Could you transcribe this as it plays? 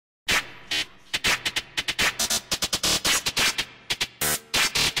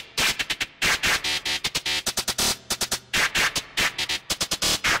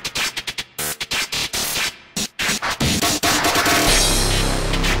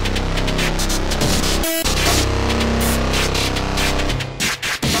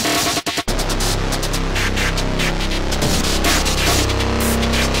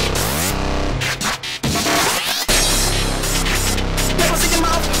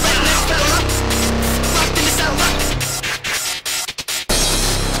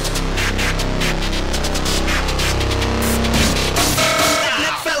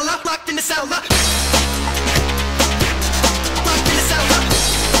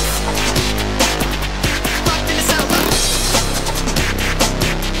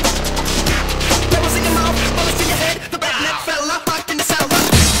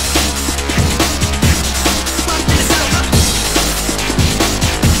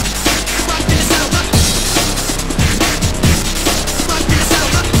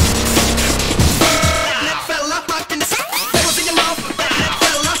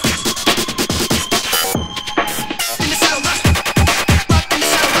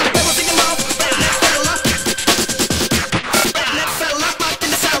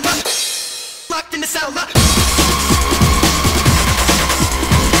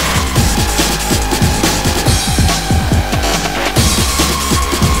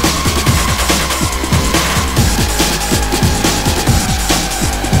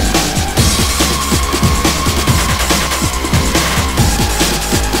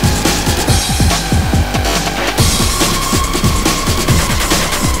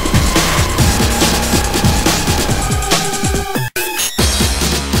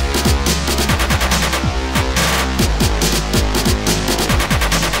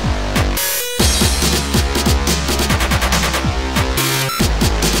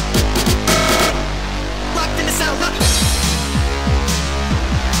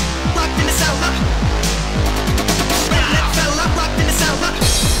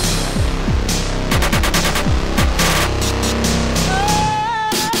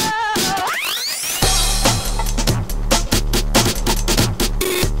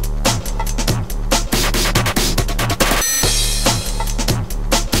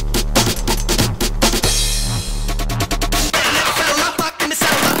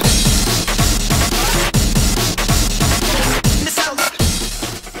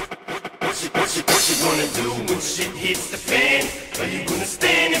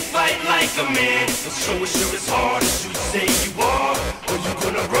a man and show us you're as hard as you say you are, or you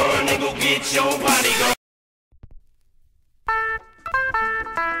gonna run and go get your bodyguard.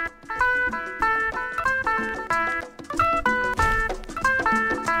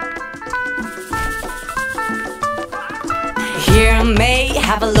 Hear me,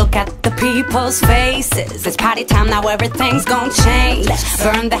 have a look at the people's faces. It's party time now, everything's gonna change.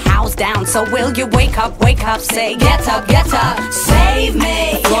 Burn the house down, so will you wake up, say get up, save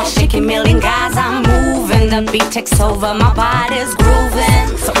me. The floor shaking, million guys, I'm moving. The beat takes over, my body's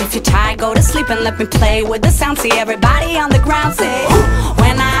grooving. So if you're tired, go to sleep and let me play with the sound. See everybody on the ground say,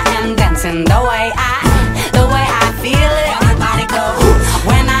 when I am dancing the way I feel it. Everybody go,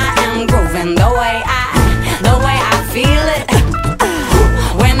 when I am grooving the way I feel it.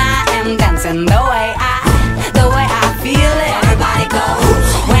 When I am dancing the way I feel it. Everybody go,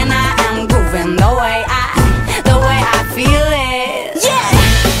 when I am grooving the way I feel it. Yeah,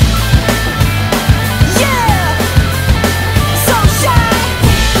 yeah, sunshine.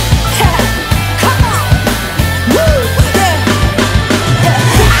 Come on, woo, yeah.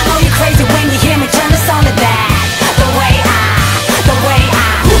 I know you're crazy when you hear me turn this on to that. The way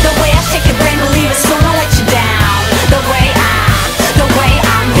I shake your brain, believe it's true, won't let you down. The way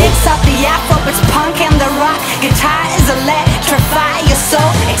I mix up the afro, it's punk and the rock. Guitar is electrify your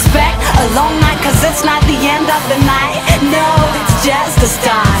soul. Expect a long night, cause it's not the end of the night. No, it's just the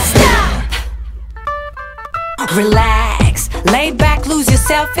start. Stop! Relax, lay back, lose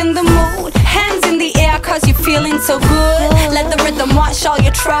yourself in the mood. Hands in the air cause you're feeling so good. Let the rhythm wash all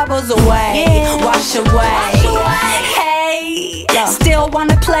your troubles away. Wash away. Hey, still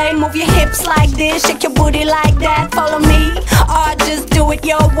wanna play? Move your hips like this, shake your booty like that. Follow me, or just do it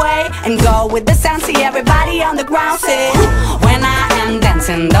your way and go with the sound. See everybody on the ground say, when I am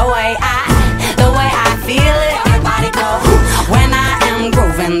dancing the way I feel it. Everybody go, when I am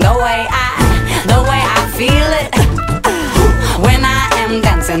grooving the way I feel it. When I am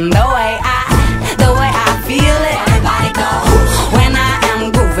dancing the way